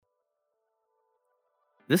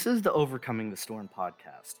This is the Overcoming the Storm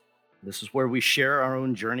podcast. This is where we share our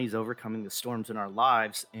own journeys overcoming the storms in our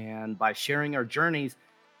lives, and by sharing our journeys,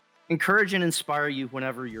 encourage and inspire you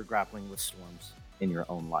whenever you're grappling with storms in your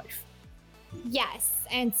own life. Yes.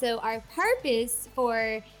 And so our purpose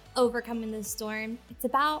for overcoming the storm, it's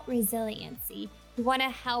about resiliency. We want to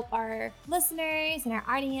help our listeners and our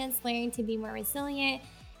audience learn to be more resilient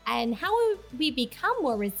and how we become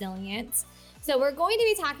more resilient. So we're going to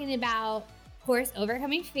be talking about, of course,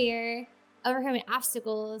 overcoming fear, overcoming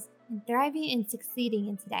obstacles, and thriving and succeeding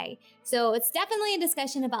in today. So it's definitely a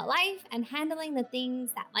discussion about life and handling the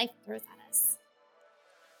things that life throws at us.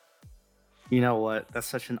 You know what? That's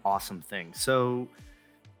such an awesome thing. So,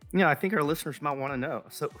 I think our listeners might want to know.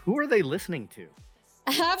 So, who are they listening to?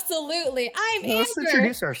 Absolutely. I'm Amber. Let's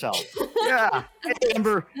introduce ourselves. Yeah. Hey,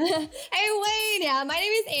 Amber. Hey, Wayne. Yeah, my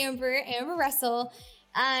name is Amber Russell.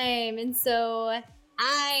 And so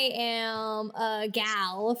I am a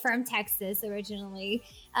gal from Texas originally.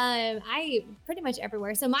 I pretty much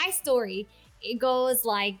everywhere. So my story, it goes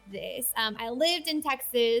like this. I lived in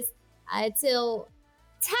Texas till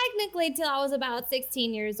I was about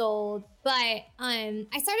 16 years old, but I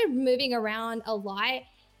started moving around a lot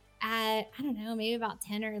at, I don't know, maybe about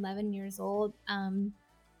 10 or 11 years old.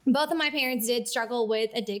 Both of my parents did struggle with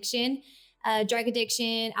addiction, drug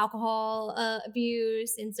addiction, alcohol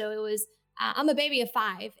abuse. And so it was, I'm a baby of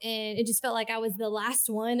 5, and it just felt like I was the last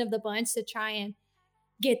one of the bunch to try and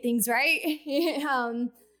get things right.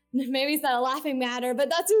 Maybe it's not a laughing matter, but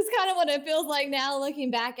that's just kind of what it feels like now looking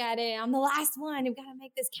back at it. I'm the last one. We've got to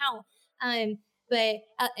make this count. And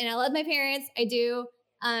I love my parents. I do.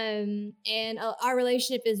 Our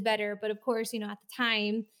relationship is better. But of course, at the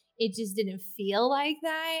time, it just didn't feel like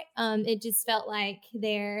that. It just felt like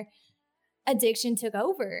their addiction took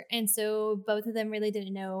over. And so both of them really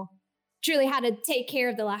didn't know truly how to take care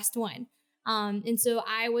of the last one. And so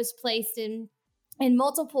I was placed in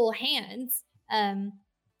multiple hands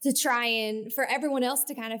to try and for everyone else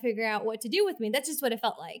to kind of figure out what to do with me. That's just what it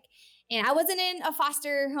felt like. And I wasn't in a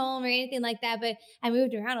foster home or anything like that, but I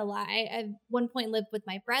moved around a lot. I at one point lived with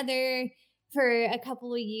my brother for a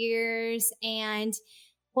couple of years, and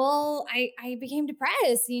I became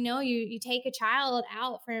depressed. You take a child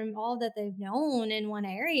out from all that they've known in one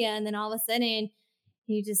area, and then all of a sudden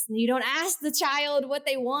you don't ask the child what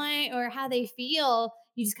they want or how they feel.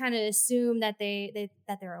 You just kind of assume that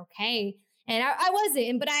they're okay. And I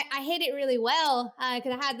wasn't, but I hid it really well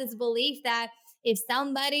because I had this belief that if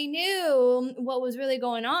somebody knew what was really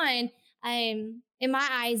going on, in my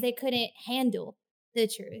eyes, they couldn't handle the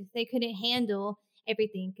truth. They couldn't handle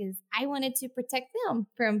everything because I wanted to protect them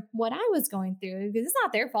from what I was going through because it's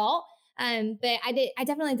not their fault. But I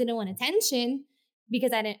definitely didn't want attention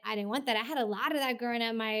because I didn't want that. I had a lot of that growing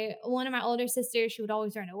up. One of my older sisters, she would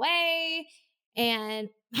always run away, and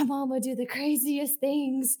my mom would do the craziest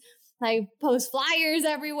things, like post flyers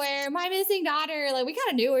everywhere. My missing daughter, like we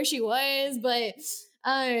kind of knew where she was, but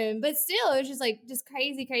still, it was just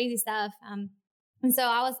crazy stuff. And so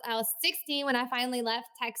I was 16 when I finally left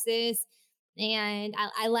Texas, and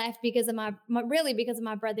I left because of because of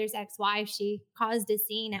my brother's ex-wife. She caused a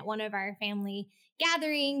scene at one of our family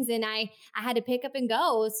gatherings, and I had to pick up and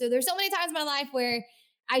go. So there's so many times in my life where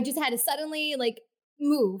I just had to suddenly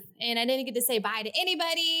move, and I didn't get to say bye to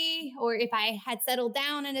anybody, or if I had settled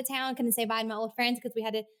down in a town, couldn't say bye to my old friends because we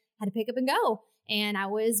had to pick up and go. And I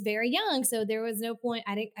was very young, so there was no point.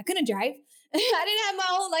 I couldn't drive. I didn't have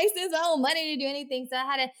my own license, my own money to do anything, so I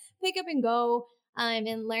had to pick up and go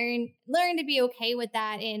and learn to be okay with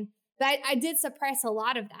that. But I did suppress a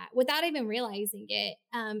lot of that without even realizing it,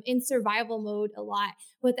 in survival mode a lot,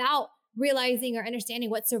 without realizing or understanding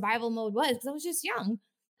what survival mode was because I was just young.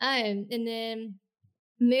 And then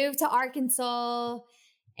moved to Arkansas,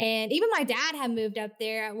 and even my dad had moved up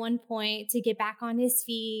there at one point to get back on his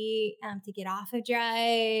feet, to get off of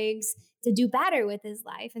drugs, to do better with his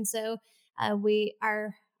life. And so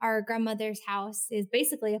our grandmother's house is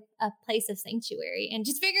basically a place of sanctuary and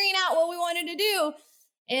just figuring out what we wanted to do.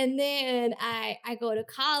 And then I go to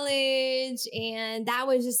college, and that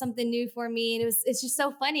was just something new for me. And it's just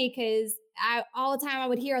so funny because all the time I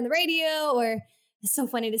would hear on the radio, or it's so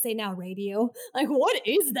funny to say now, radio. Like, what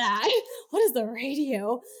is that? What is the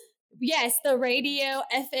radio? Yes, the radio,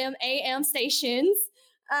 FM, AM stations.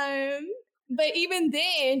 But even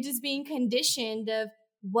then, just being conditioned of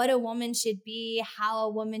what a woman should be, how a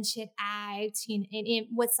woman should act, and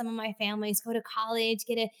with some of my families, go to college,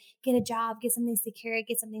 get a job, get something secure,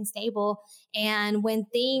 get something stable. And when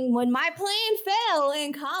my plan fell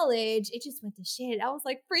in college, it just went to shit. I was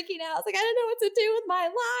like freaking out. I was like, I don't know what to do with my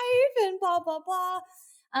life and blah, blah, blah.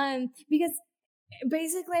 Because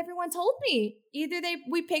basically everyone told me either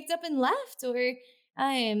we picked up and left, or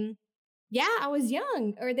yeah, I was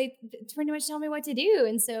young, or they pretty much told me what to do.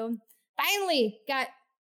 And so finally got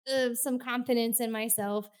some confidence in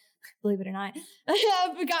myself, believe it or not.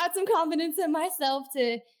 I got some confidence in myself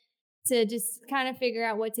to just kind of figure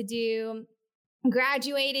out what to do.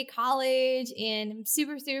 Graduated college, and I'm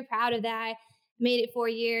super, super proud of that. Made it 4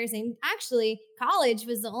 years. And actually, college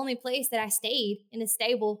was the only place that I stayed in a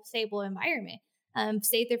stable environment.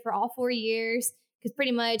 Stayed there for all 4 years, because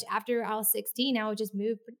pretty much after I was 16, I would just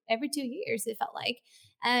move every 2 years, it felt like.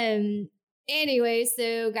 Anyway,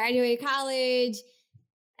 so graduated college,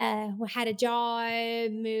 had a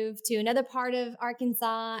job, moved to another part of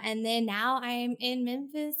Arkansas, and then now I'm in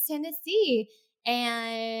Memphis, Tennessee.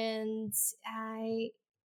 And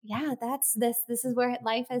this is where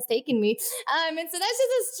life has taken me. And so that's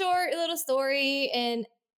just a short little story, and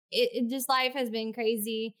it just, life has been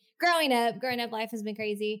crazy. Growing up, life has been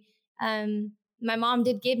crazy. My mom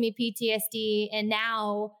did give me PTSD, and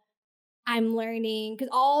now I'm learning, because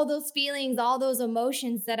all those feelings, all those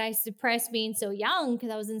emotions that I suppressed being so young, because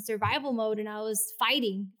I was in survival mode and I was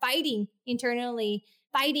fighting internally,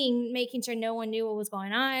 making sure no one knew what was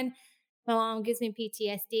going on. My mom gives me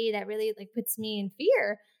PTSD that really like puts me in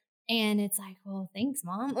fear. And it's like, well, thanks,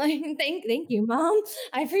 mom. Like, thank you, mom.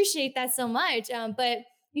 I appreciate that so much. But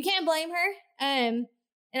you can't blame her. And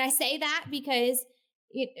I say that because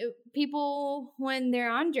people, when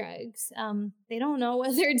they're on drugs, they don't know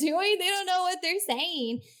what they're doing. They don't know what they're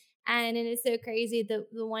saying. And it is so crazy. The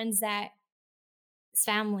ones that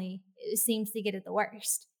family seems to get it the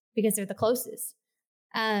worst, because they're the closest.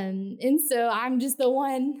 And so I'm just the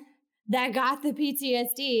one that got the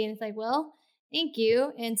PTSD. And it's like, well, thank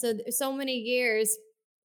you. And so many years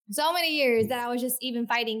that I was just even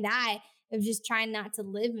fighting that, of just trying not to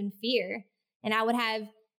live in fear. And I would have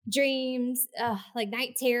dreams, like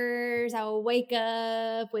night terrors. I would wake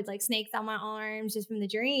up with like snakes on my arms just from the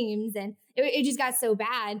dreams. And it just got so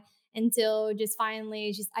bad, until just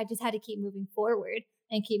finally I just had to keep moving forward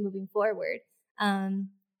and keep moving forward.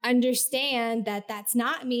 Understand that that's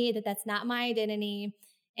not me, that's not my identity,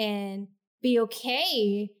 and be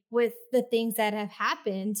okay with the things that have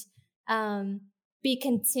happened. Be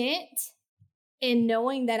content in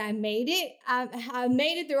knowing that I made it. I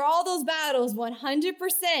made it through all those battles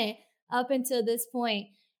 100% up until this point,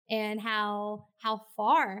 and how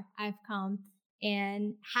far I've come,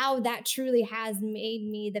 and how that truly has made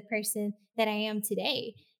me the person that I am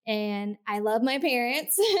today. And I love my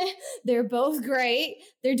parents. They're both great.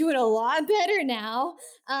 They're doing a lot better now,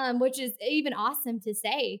 which is even awesome to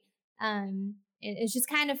say. It's just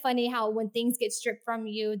kind of funny how when things get stripped from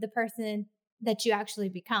you, the person that you actually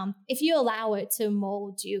become, if you allow it to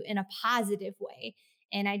mold you in a positive way.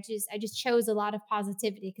 And I just chose a lot of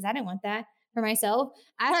positivity, because I didn't want that for myself.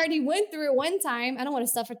 I already went through it one time. I don't want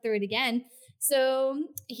to suffer through it again. So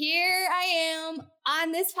here I am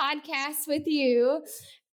on this podcast with you,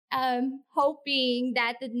 hoping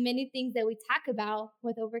that the many things that we talk about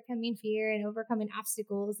with overcoming fear and overcoming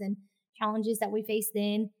obstacles and challenges that we face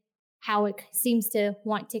then, how it seems to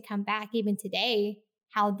want to come back even today,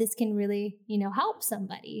 how this can really, help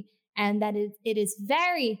somebody. And that it is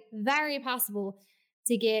very, very possible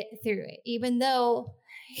to get through it, even though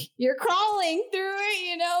you're crawling through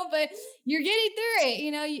it, but you're getting through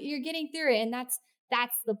it, you're getting through it. And that's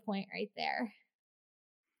the point right there.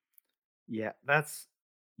 Yeah,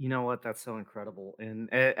 you know what? That's so incredible.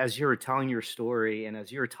 And as you were telling your story and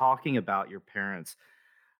as you were talking about your parents,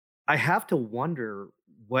 I have to wonder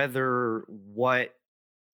whether what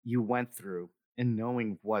you went through and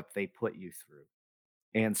knowing what they put you through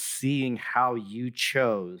and seeing how you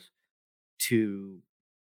chose to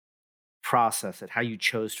process it, how you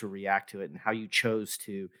chose to react to it, and how you chose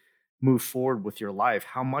to move forward with your life,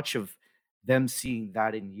 how much of them seeing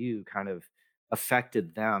that in you kind of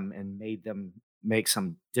affected them and made them make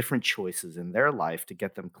some different choices in their life to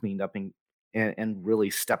get them cleaned up and really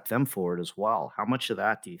step them forward as well. How much of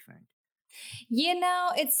that do you think?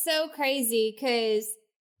 It's so crazy because,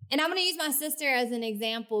 and I'm going to use my sister as an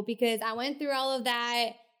example, because I went through all of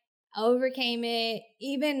that, overcame it.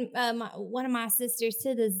 Even one of my sisters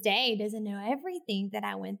to this day doesn't know everything that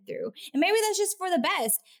I went through. And maybe that's just for the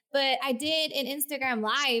best. But I did an Instagram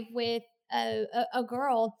live with a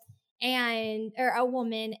girl or a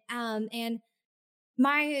woman. And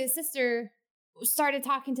my sister started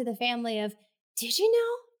talking to the family of, did you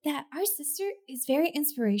know that our sister is very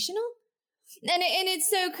inspirational? And it's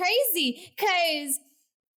so crazy because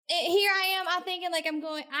here I am, I'm thinking like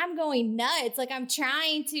I'm going nuts. Like I'm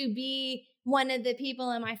trying to be one of the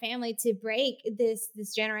people in my family to break this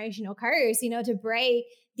generational curse, to break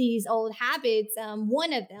these old habits.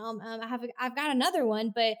 One of them, I've got another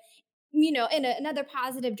one, but in another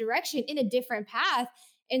positive direction, in a different path.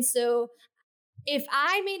 And so if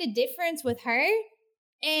I made a difference with her,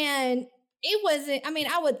 and it wasn't, I mean,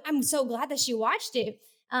 I'm so glad that she watched it.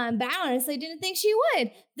 But I honestly didn't think she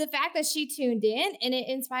would. The fact that she tuned in and it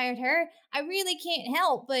inspired her, I really can't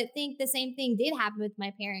help but think the same thing did happen with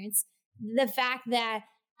my parents. The fact that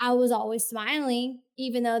I was always smiling,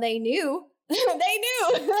 even though they knew, they knew,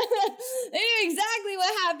 they knew exactly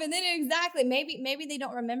what happened. They knew exactly. Maybe they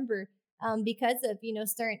don't remember because of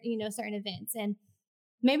certain events, and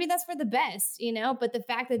maybe that's for the best, but the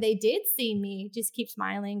fact that they did see me just keep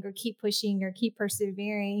smiling or keep pushing or keep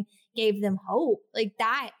persevering gave them hope. Like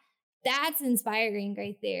that's inspiring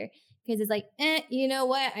right there. Because it's like, you know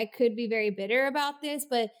what? I could be very bitter about this,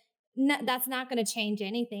 but that's not going to change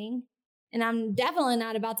anything. And I'm definitely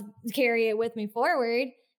not about to carry it with me forward.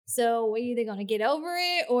 So we're either going to get over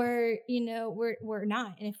it or, we're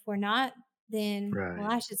not. And if we're not, then, well, Right.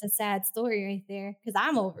 that's just a sad story right there because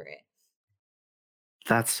I'm over it.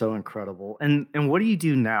 That's so incredible. And what do you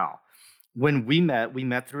do now? When we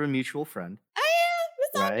met through a mutual friend, Oh,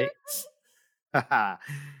 yeah, Miss right? Sandra.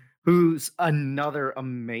 Who's another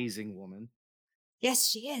amazing woman. Yes,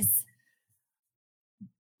 she is.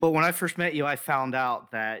 But when I first met you, I found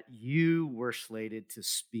out that you were slated to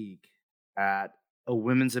speak at a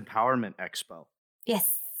women's empowerment expo.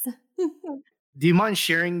 Yes. Do you mind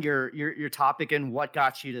sharing your topic and what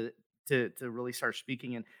got you to really start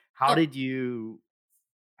speaking, and how Oh, did you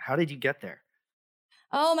how did you get there?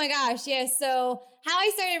 oh my gosh, yes. So how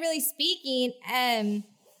I started really speaking,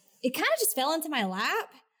 it kind of just fell into my lap.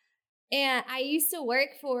 And I used to work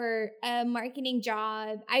for a marketing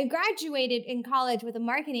job. I graduated in college with a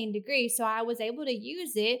marketing degree, so I was able to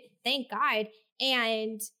use it, thank God.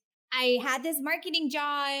 And I had this marketing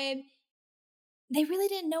job. They really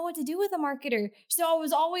didn't know what to do with a marketer. So I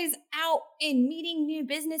was always out and meeting new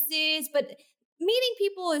businesses, but meeting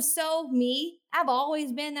people is so me. I've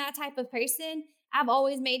always been that type of person. I've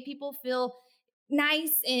always made people feel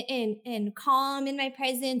nice and calm in my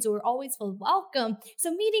presence or always feel welcome.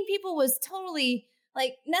 So meeting people was totally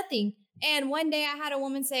like nothing. And one day I had a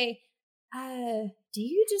woman say, do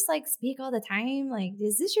you just like speak all the time? Like,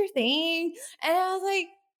 is this your thing? And I was like,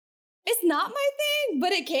 it's not my thing,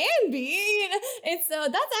 but it can be. And so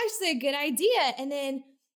that's actually a good idea. And then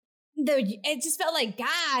it just felt like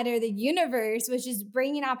God or the universe was just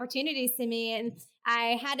bringing opportunities to me. And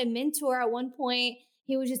I had a mentor at one point.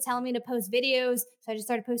 He was just telling me to post videos. So I just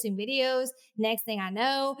started posting videos. Next thing I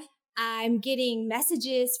know, I'm getting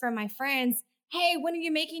messages from my friends. Hey, when are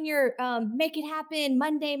you making your Make It Happen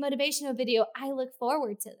Monday motivational video? I look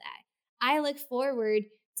forward to that. I look forward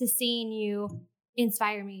to seeing you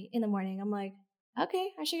inspire me in the morning. I'm like, okay,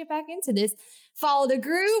 I should get back into this. Follow the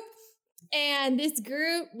group. And this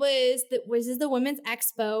group was the Women's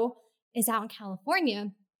Expo. It's out in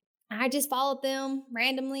California. I just followed them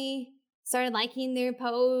randomly, started liking their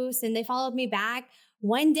posts, and they followed me back.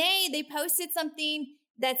 One day they posted something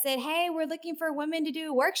that said, hey, we're looking for women to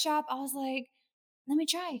do a workshop. I was like, let me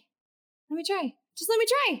try. Let me try. Just let me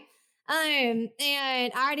try.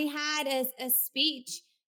 And I already had a speech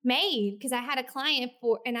made because I had a client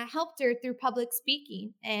and I helped her through public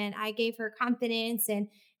speaking, and I gave her confidence and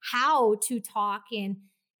how to talk.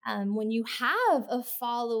 And when you have a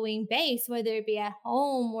following base, whether it be at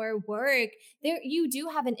home or work, there you do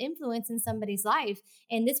have an influence in somebody's life.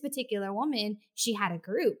 And this particular woman, she had a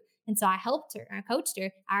group. And so I helped her, I coached her.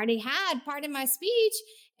 I already had part of my speech.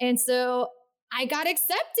 And so I got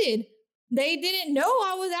accepted. They didn't know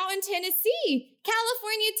I was out in Tennessee,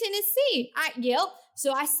 California, Tennessee. Yep.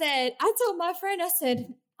 So I told my friend, I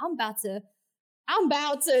said, I'm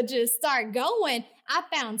about to just start going. I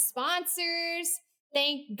found sponsors.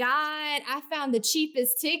 Thank God. I found the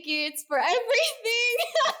cheapest tickets for everything.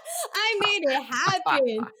 I made it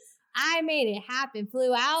happen. I made it happen.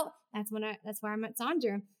 Flew out. That's where I met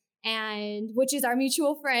Sandra, and which is our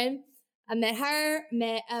mutual friend. I met her,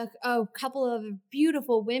 met a couple of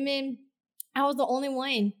beautiful women. I was the only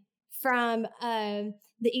one from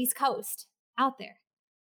the East Coast out there.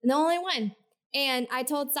 The only one. And I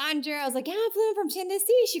told Sandra, I was like, yeah, I flew in from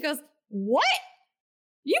Tennessee. She goes, what?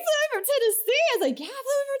 You flew in from Tennessee? I was like, yeah, I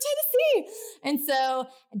flew in from Tennessee. And so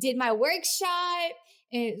I did my workshop.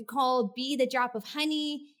 It's called Be the Drop of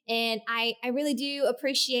Honey. And I really do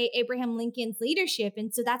appreciate Abraham Lincoln's leadership.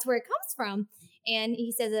 And so that's where it comes from. And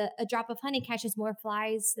he says a drop of honey catches more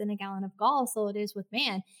flies than a gallon of gall. So it is with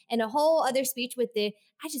man. And a whole other speech with it,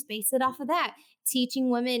 I just based it off of that. Teaching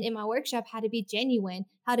women in my workshop how to be genuine,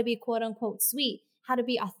 how to be quote unquote sweet. how to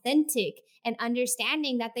be authentic and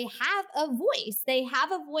understanding that they have a voice. They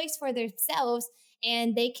have a voice for themselves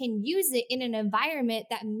and they can use it in an environment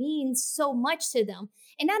that means so much to them.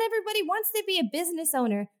 And not everybody wants to be a business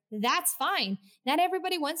owner. That's fine. Not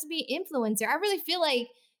everybody wants to be an influencer. I really feel like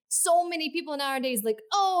so many people nowadays like,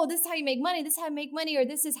 oh, this is how you make money, this is how you make money, or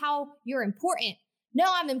this is how you're important. No,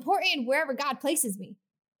 I'm important wherever God places me.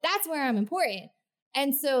 That's where I'm important.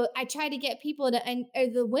 And so I try to get people to, and or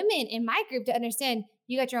the women in my group to understand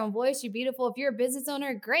you got your own voice, you're beautiful. If you're a business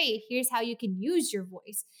owner, great. Here's how you can use your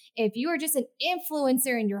voice. If you are just an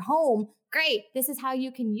influencer in your home, great. This is how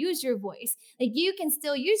you can use your voice. Like you can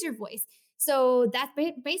still use your voice. So that's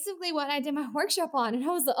basically what I did my workshop on. And I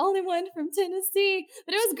was the only one from Tennessee,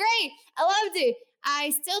 but it was great. I loved it. I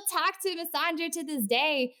still talk to Miss Sandra to this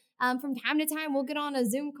day. From time to time, we'll get on a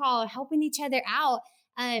Zoom call helping each other out.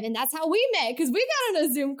 And that's how we met because we got on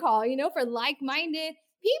a Zoom call, for like-minded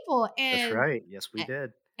people. That's And right. Yes, we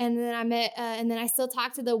did. and then I met, and then I still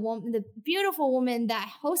talk to the woman, the beautiful woman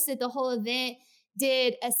that hosted the whole event,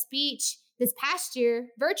 did a speech this past year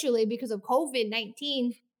virtually because of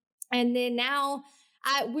COVID-19. And then now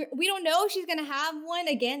we don't know if she's going to have one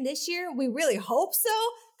again this year. We really hope so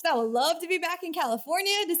because I would love to be back in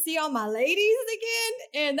California to see all my ladies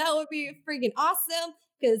again. And that would be freaking awesome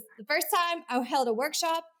because the first time I held a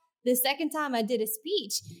workshop, the second time I did a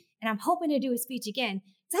speech, and I'm hoping to do a speech again.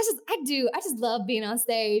 I just love being on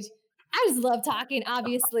stage. I just love talking,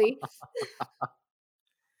 obviously.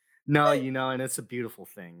 No, and it's a beautiful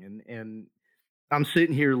thing. And I'm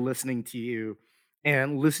sitting here listening to you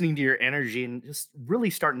and listening to your energy and just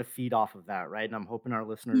really starting to feed off of that, right? And I'm hoping our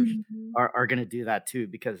listeners Mhm. are going to do that too,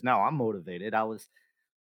 because now I'm motivated. I was,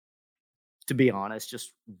 to be honest,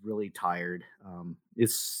 just really tired.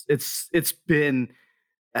 It's been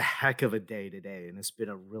a heck of a day today, and it's been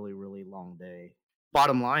a really, really long day.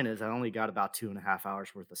 Bottom line is I only got about 2.5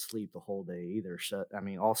 hours worth of sleep the whole day either. So I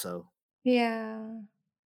mean, also, Yeah.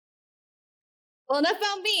 Well, enough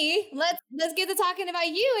about me. Let's get to talking about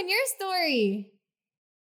you and your story.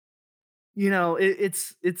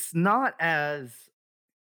 it's not as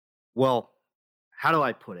well. How do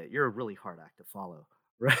I put it? You're a really hard act to follow,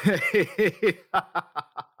 right?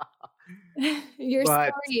 Your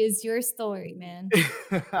But story is your story, man.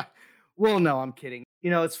 well, no, I'm kidding.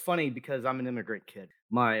 It's funny because I'm an immigrant kid.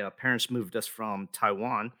 My parents moved us from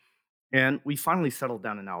Taiwan, and we finally settled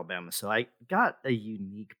down in Alabama. So I got a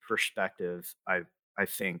unique perspective, I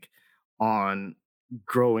think, on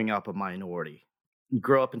growing up a minority. You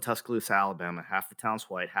grow up in Tuscaloosa, Alabama. Half the town's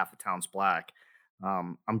white, half the town's black.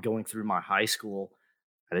 I'm going through my high school.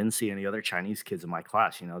 I didn't see any other Chinese kids in my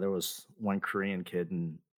class. There was one Korean kid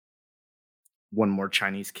and one more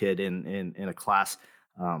Chinese kid in a class,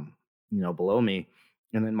 below me,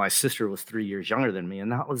 and then my sister was 3 years younger than me,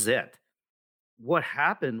 and that was it. What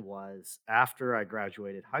happened was after I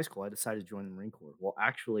graduated high school, I decided to join the Marine Corps. Well,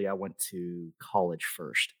 actually, I went to college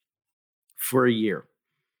first for a year.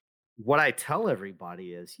 What I tell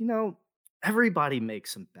everybody is, everybody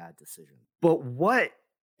makes some bad decisions. But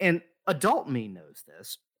and adult me knows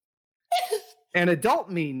this, and adult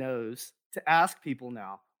me knows to ask people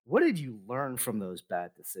now, what did you learn from those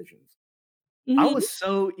bad decisions? I Mhm. was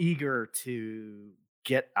so eager to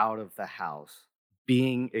get out of the house,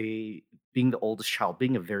 being the oldest child,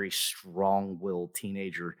 being a very strong-willed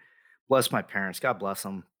teenager. Bless my parents, God bless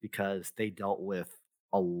them, because they dealt with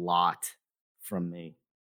a lot from me.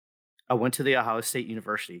 I went to the Ohio State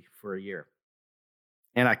University for a year,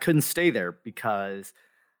 and I couldn't stay there because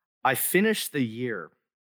I finished the year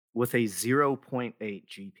with a zero point 0.8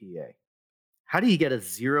 GPA. How do you get a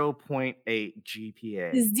zero point 0.8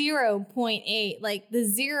 GPA? 0.8, like the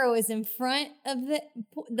 0 is in front of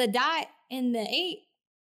the dot and the 8.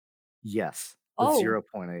 Yes, a Oh, zero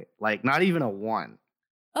point 0.8, like, not even a 1.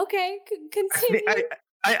 okay, I think continue.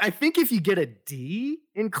 I think if you get a D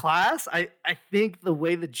in class, I think the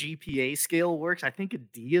way the GPA scale works, I think a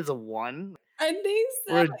D is a 1 I think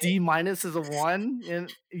or so. a D minus is a 1,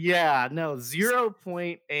 and yeah, no, zero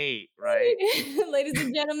point 0.8, right? Ladies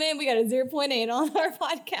and gentlemen, we got a zero point 0.8 on our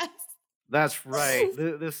podcast. That's right.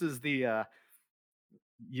 This is the,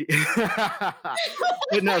 y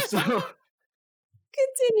but no, so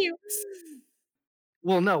Continue.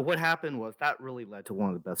 well, no, what happened was that really led to one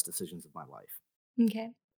of the best decisions of my life.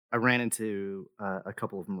 Okay. I ran into a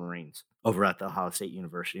couple of Marines over at the Ohio State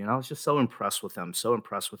University, and I was just so impressed with them, so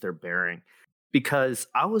impressed with their bearing, because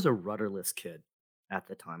I was a rudderless kid at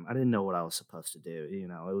the time. I didn't know what I was supposed to do.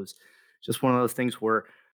 It was just one of those things where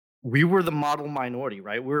we were the model minority,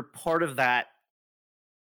 right? We're part of that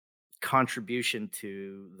contribution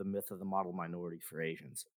to the myth of the model minority for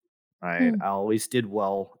Asians, right? Hmm. I always did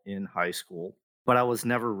well in high school. but I was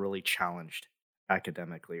never really challenged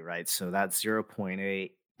academically, right? So that zero point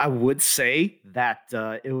 0.8, I would say that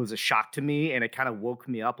it was a shock to me and it kind of woke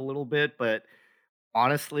me up a little bit. But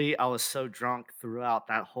honestly, I was so drunk throughout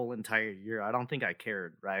that whole entire year. I don't think I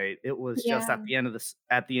cared, right? It was just Yeah. at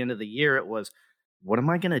the end of the year, it was, what am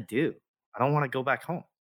I gonna do? I don't want to go back home.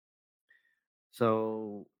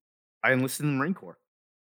 So I enlisted in the Marine Corps.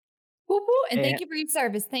 Woo woo, and thank And you for your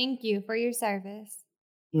service. Thank you for your service.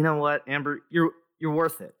 you know what, Amber, you're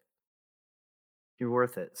worth it. You're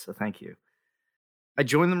worth it. So thank you. I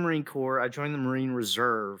joined the Marine Corps. I joined the Marine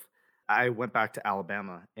Reserve. I went back to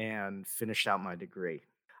Alabama and finished out my degree.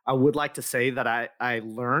 I would like to say that I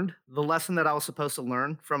learned the lesson that I was supposed to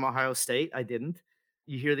learn from Ohio State. I didn't.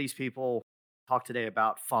 You hear these people talk today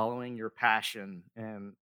about following your passion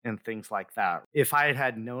and things like that. If I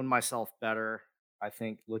had known myself better, I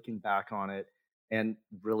think looking back on it and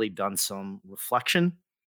really done some reflection,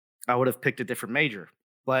 I would have picked a different major.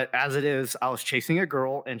 But as it is, I was chasing a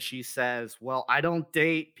girl and she says, "Well, I don't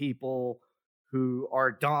date people who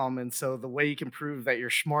are dumb. And so the way you can prove that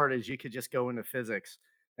you're smart is you could just go into physics."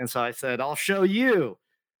 And so I said, "I'll show you."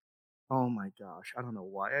 Oh my gosh. I don't know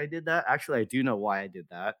why I did that. Actually, I do know why I did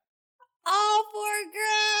that. Oh, poor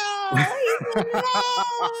girl. He's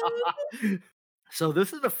in love. So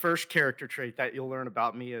this is the first character trait that you'll learn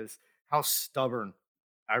about me is how stubborn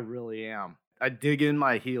I really am. I dig in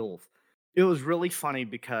my heels. It was really funny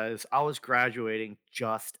because I was graduating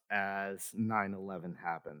just as 9/11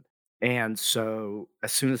 happened. And so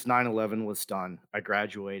as soon as 9/11 was done, I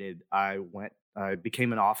graduated. I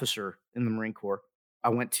became an officer in the Marine Corps. I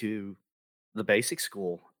went to the basic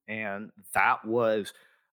school, and that was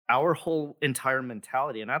our whole entire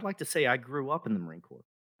mentality. And I'd like to say I grew up in the Marine Corps.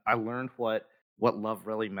 I learned what love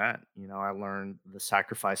really meant. You know, I learned the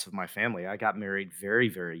sacrifice of my family. I got married very,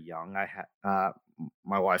 very young.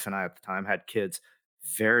 My wife and I at the time had kids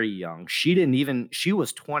very young. She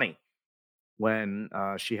was 20 when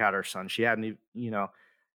she had her son. She hadn't,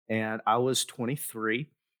 and I was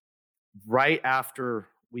 23. Right after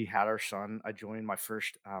we had our son, I joined my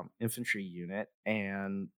first infantry unit,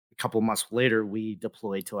 and a couple of months later, we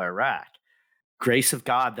deployed to Iraq. Grace of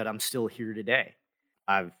God that I'm still here today.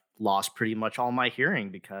 I've lost pretty much all my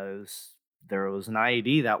hearing because there was an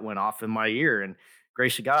IED that went off in my ear, and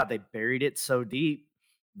grace of God, they buried it so deep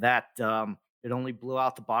that it only blew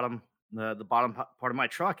out the bottom part of my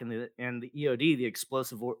truck, and the EOD,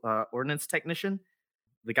 the ordnance technician,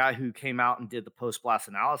 the guy who came out and did the post blast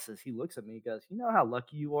analysis, he looks at me, he goes, "You know how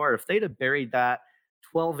lucky you are? If they'd have buried that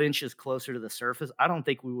 12 inches closer to the surface, I don't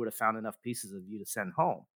think we would have found enough pieces of you to send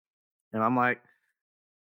home." And I'm like,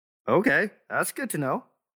 "Okay, that's good to know.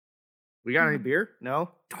 We got any Mhm. beer?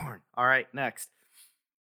 No? Darn. All right, next."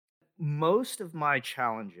 Most of my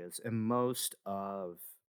challenges and most of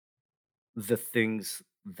the things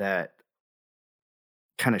that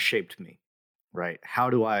kind of shaped me, right? How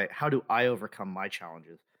do I overcome my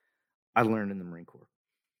challenges? I learned in the Marine Corps.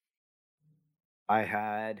 I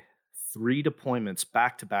had 3 deployments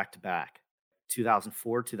back to back to back.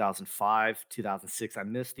 2004, 2005, 2006. I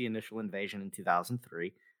missed the initial invasion in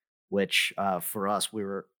 2003, which, for us, we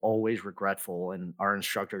were always regretful, and our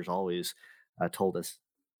instructors always, told us,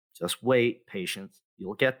 "Just wait, patience,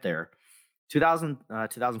 you'll get there."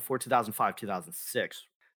 2004, 2005, 2006.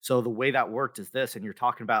 So the way that worked is this, and you're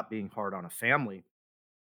talking about being hard on a family.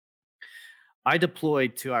 I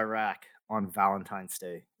deployed to Iraq on Valentine's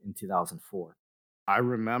Day in 2004. I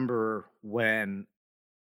remember when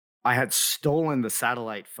I had stolen the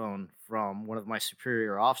satellite phone from one of my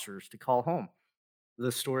superior officers to call home.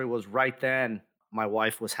 The story was right then, my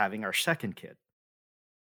wife was having our second kid.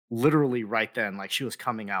 Literally right then, like she was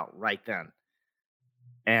coming out right then.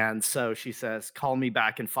 And so she says, "Call me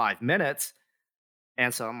back in 5 minutes."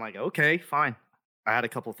 And so I'm like, "Okay, fine." I had a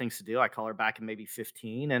couple things to do. I call her back in maybe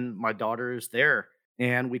 15, and my daughter is there.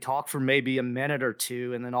 And we talk for maybe a minute or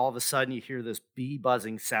two, and then all of a sudden you hear this bee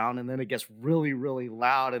buzzing sound, and then it gets really, really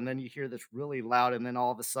loud, and then you hear this really loud, and then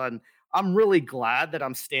all of a sudden, I'm really glad that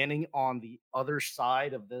I'm standing on the other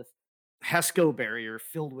side of this HESCO barrier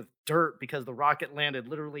filled with dirt because the rocket landed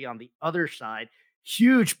literally on the other side.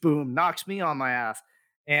 Huge boom, knocks me on my ass.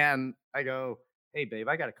 And I go, "Hey, babe,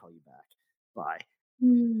 I got to call you back. Bye."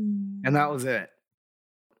 And that Mm. was it.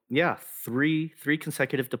 Yeah, three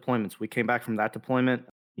consecutive deployments. We came back from that deployment,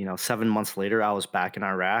 7 months later, I was back in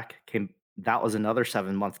Iraq. Came That was another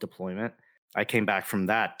 7-month deployment. I came back from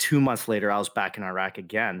that. 2 months later, I was back in Iraq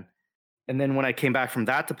again. And then when I came back from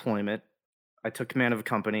that deployment, I took command of a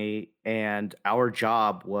company, and our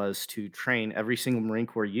job was to train every single Marine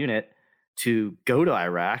Corps unit to go to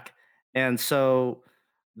Iraq. And so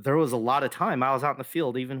there was a lot of time I was out in the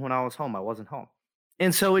field. Even when I was home, I wasn't home.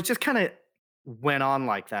 And so it just kind of went on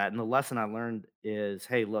like that. And the lesson I learned is,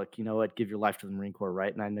 hey, look, you know what? Give your life to the Marine Corps,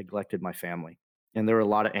 right? And I neglected my family. And there were a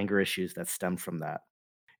lot of anger issues that stemmed from that.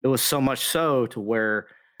 It was so much so to where,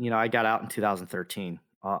 I got out in 2013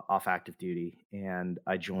 off active duty, and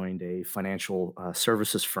I joined a financial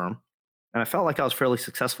services firm. And I felt like I was fairly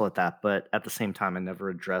successful at that. But at the same time, I never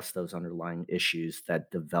addressed those underlying issues that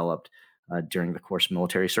developed during the course of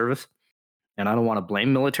military service. And I don't want to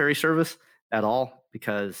blame military service at all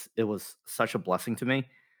because it was such a blessing to me.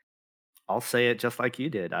 I'll say it just like you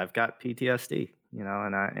did. I've got PTSD,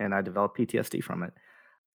 and I developed PTSD from it.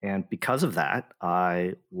 And because of that,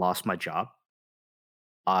 I lost my job.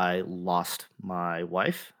 I lost my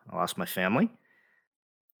wife. I lost my family,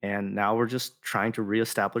 and now we're just trying to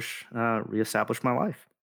reestablish my life.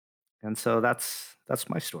 And so that's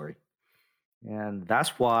my story, and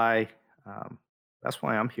um, that's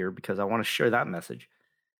why I'm here, because I want to share that message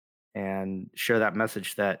and share that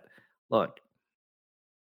message that, look,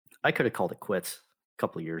 I could have called it quits a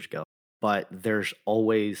couple of years ago, but there's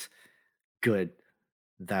always good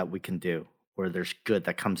that we can do, or there's good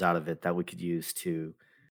that comes out of it that we could use to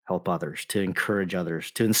help others, to encourage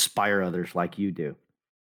others, to inspire others like you do,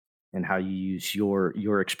 and how you use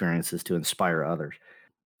your experiences to inspire others.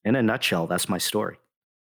 In a nutshell, that's my story.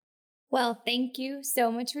 Well, thank you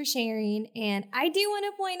so much for sharing. And I do want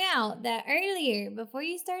to point out that earlier, before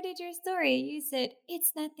you started your story, you said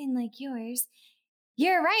it's nothing like yours.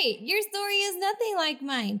 You're right. Your story is nothing like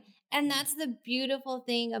mine. And that's the beautiful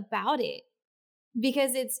thing about it,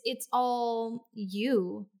 because it's all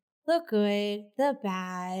you. The good, the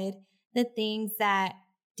bad, the things that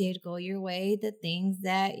did go your way, the things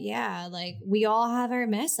that, yeah, like we all have our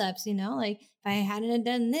mess ups, like if I hadn't have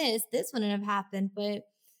done this wouldn't have happened. But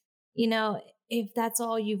if that's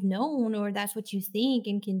all you've known, or that's what you think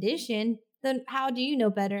and conditioned, then how do you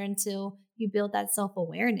know better until you build that self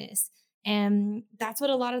awareness? And that's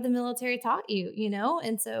what a lot of the military taught you.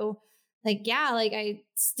 And so, like, yeah, like I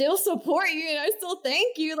still support you and I still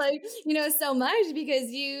thank you, like, so much,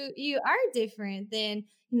 because you are different than,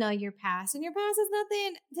 your past. And your past has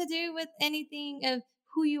nothing to do with anything of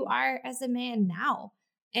who you are as a man now.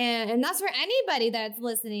 And that's for anybody that's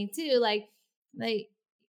listening too. Like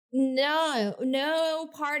no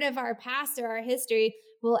part of our past or our history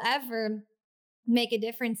will ever make a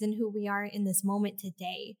difference in who we are in this moment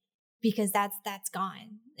today, because that's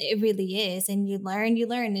gone. It really is. And you learn.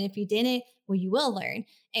 And if you didn't, well, you will learn.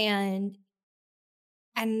 And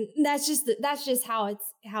that's just how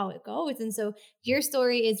it goes. And so your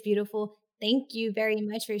story is beautiful. Thank you very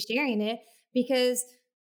much for sharing it, because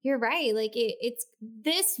you're right. Like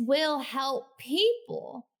this will help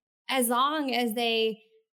people as long as they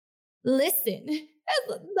listen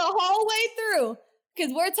the whole way through,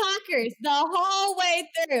 because we're talkers the whole way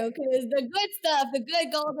through, because the good stuff, the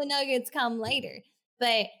good golden nuggets come later.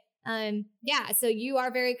 But yeah, so you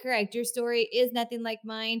are very correct. Your story is nothing like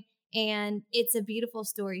mine, and it's a beautiful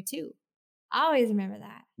story too. I always remember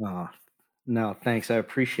that. Oh, no, thanks. I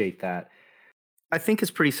appreciate that. I think it's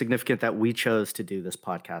pretty significant that we chose to do this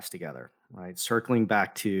podcast together, right? Circling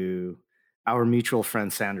back to our mutual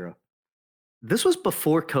friend Sandra. This was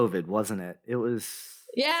before COVID, wasn't it?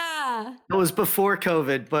 Yeah. It was before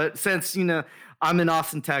COVID, but since I'm in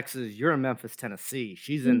Austin, Texas, you're in Memphis, Tennessee.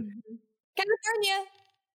 Mhm. California.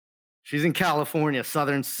 She's in California,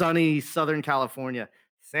 sunny Southern California,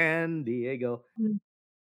 San Diego.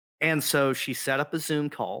 And so she set up a Zoom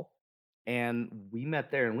call, and we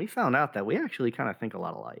met there, and we found out that we actually kind of think a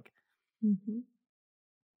lot alike. Mm-hmm.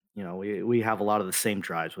 We have a lot of the same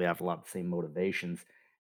drives, we have a lot of the same motivations.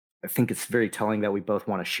 I think it's very telling that we both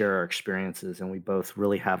want to share our experiences, and we both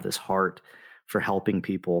really have this heart for helping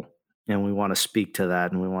people, and we want to speak to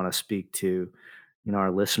that, and we want to speak to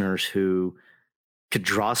our listeners who could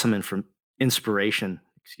draw some inspiration,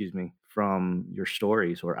 excuse me, from your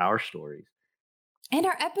stories or our stories. And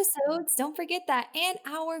our episodes, don't forget that, and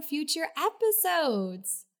our future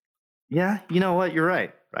episodes. Yeah, you know what? You're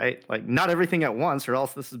right, right? Like, not everything at once, or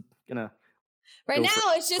else this is gonna Right go now,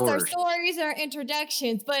 for it's just our hours. stories, our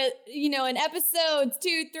introductions. But in episodes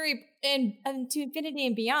 2, 3, and to infinity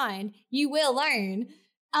and beyond, you will learn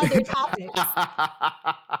other topics.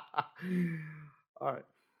 All right.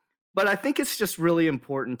 But I think it's just really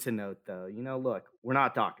important to note, though, look, we're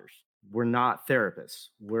not doctors. We're not therapists.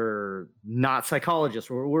 We're not psychologists.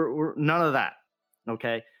 We're none of that.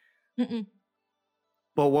 Okay. Mm-mm.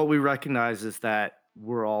 But what we recognize is that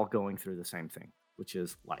we're all going through the same thing, which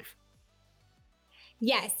is life.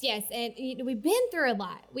 Yes, yes. And we've been through a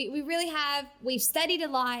lot. We really have. We've studied a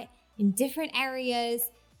lot in different areas.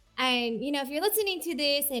 And if you're listening to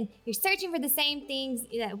this and you're searching for the same things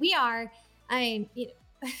that we are, and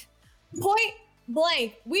point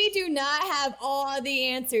blank, we do not have all the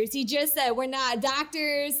answers. He just said we're not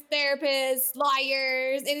doctors, therapists,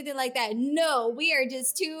 lawyers, anything like that. No, we are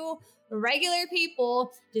just two regular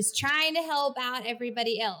people just trying to help out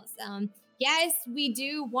everybody else. Yes, we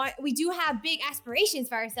do have big aspirations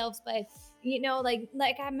for ourselves, but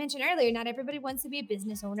like I mentioned earlier, not everybody wants to be a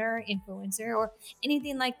business owner or influencer or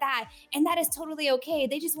anything like that. And that is totally okay.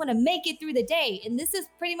 They just want to make it through the day. And this is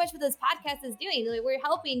pretty much what this podcast is doing. Like, we're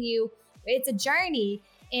helping you. It's a journey,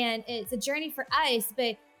 and it's a journey for us,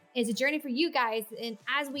 but it's a journey for you guys. And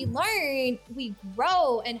as we learn, we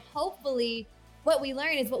grow, and hopefully what we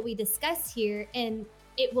learn is what we discuss here, and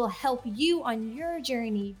it will help you on your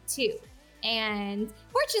journey too. And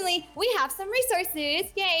fortunately, we have some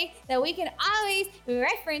resources, yay, that we can always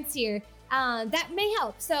reference here that may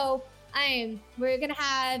help. So we're gonna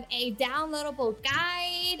have a downloadable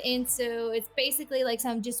guide, and so it's basically like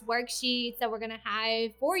some just worksheets that we're gonna have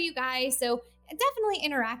for you guys. So definitely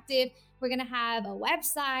interactive. We're gonna have a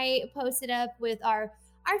website posted up with our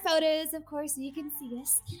photos, of course, so you can see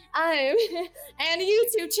us, and a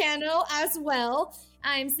YouTube channel as well.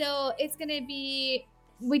 So it's gonna be.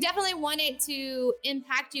 We definitely want it to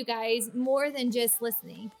impact you guys more than just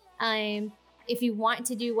listening. If you want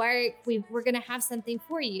to do work, we're going to have something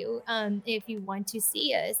for you. If you want to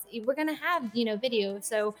see us, we're going to have, video.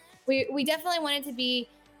 So we definitely want it to be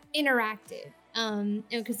interactive.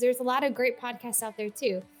 Because there's a lot of great podcasts out there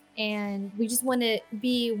too. And we just want to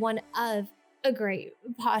be one of a great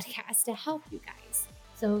podcast to help you guys.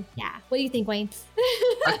 So yeah, what do you think, Wayne?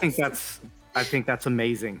 I think that's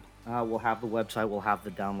amazing. We'll have the website, we'll have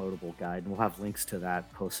the downloadable guide, and we'll have links to that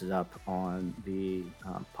posted up on the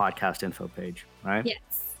podcast info page, right?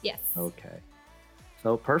 Yes. Okay.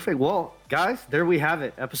 So perfect. Well, guys, there we have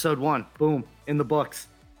it. Episode 1. Boom. In the books.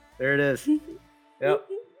 There it is. Yep.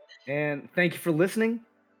 And thank you for listening.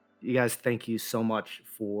 You guys, thank you so much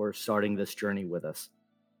for starting this journey with us.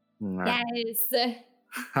 Right. Yes.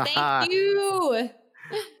 Thank you.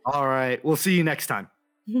 All right. We'll see you next time.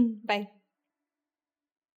 Bye.